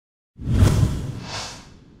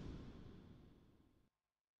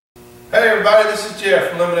Hey everybody, this is Jeff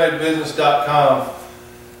from LemonadeBusiness.com.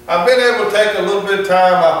 I've been able to take a little bit of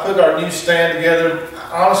time. I put our new stand together.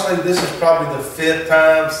 Honestly, this is probably the sixth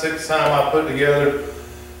time I put it together.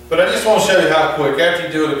 But I just want to show you how quick. After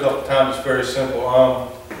you do it a couple times, it's very simple.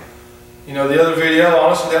 You know, the other video,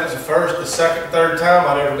 honestly, that was the first, the second, third time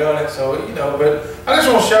I'd ever done it. So, you know, but I just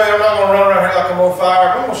want to show you. I'm not going to run around here like I'm on fire.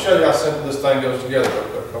 I'm going to show you how simple this thing goes together real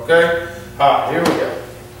quick, okay? All right, here we go.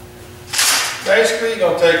 Basically, you're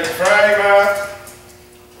going to take the frame out.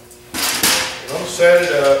 You're going to set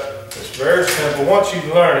it up. It's very simple. Once you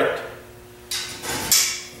learn it,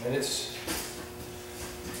 and it's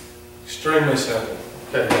extremely simple.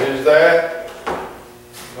 Okay, here's that.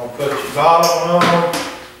 You're going to put your bottom on.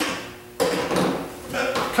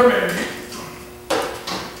 Come here.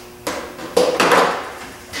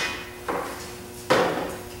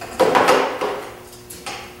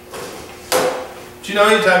 But you know,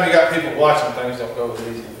 anytime you got people watching, things don't go as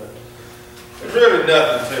easy, but there's really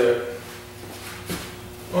nothing to it.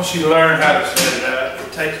 Once you learn how to set it up,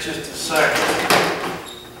 it takes just a second.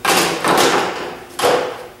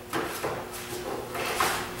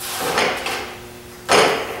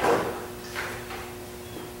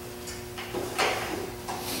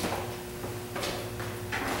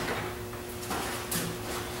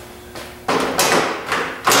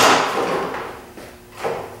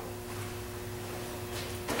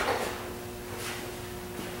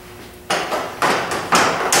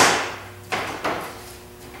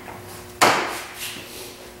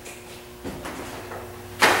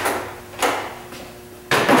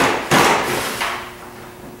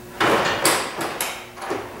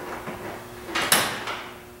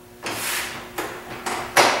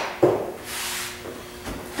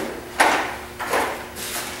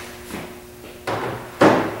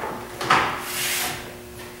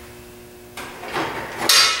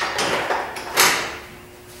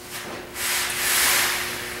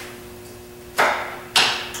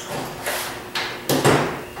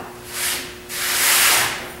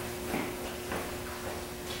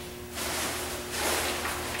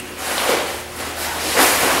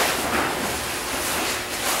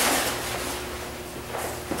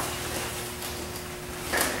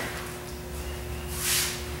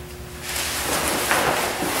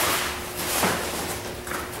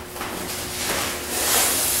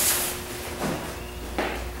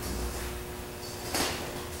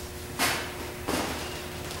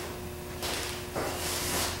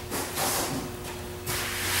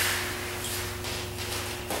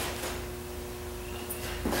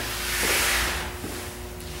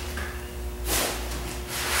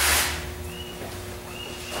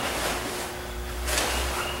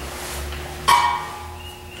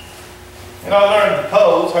 And I learned the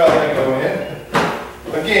poles, how they go in.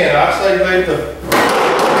 Again, I say leave the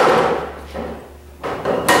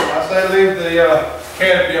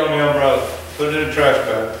canopy on the umbrella. Put it in the trash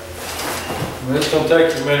bag. And it's going to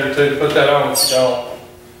take you a minute or two to put that on if you don't.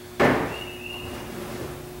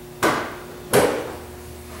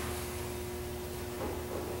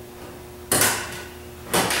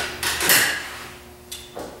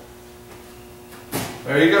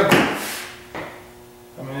 There you go.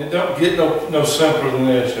 I mean, it don't get no simpler than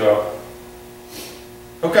this, y'all.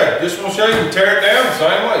 Okay, just want to show you, you can tear it down the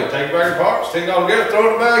same way. Take it back apart, stick it all together, throw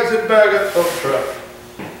it in the bag, zip the bag up, throw it in the truck.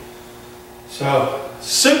 So,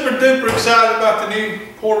 super duper excited about the new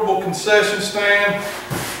portable concession stand.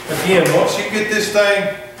 Again, once you get this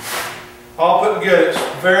thing all put together, it's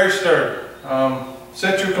very sturdy.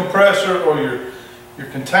 Set your compressor or your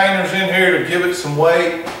containers in here to give it some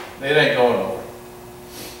weight. It ain't going nowhere.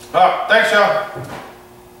 All right, thanks y'all.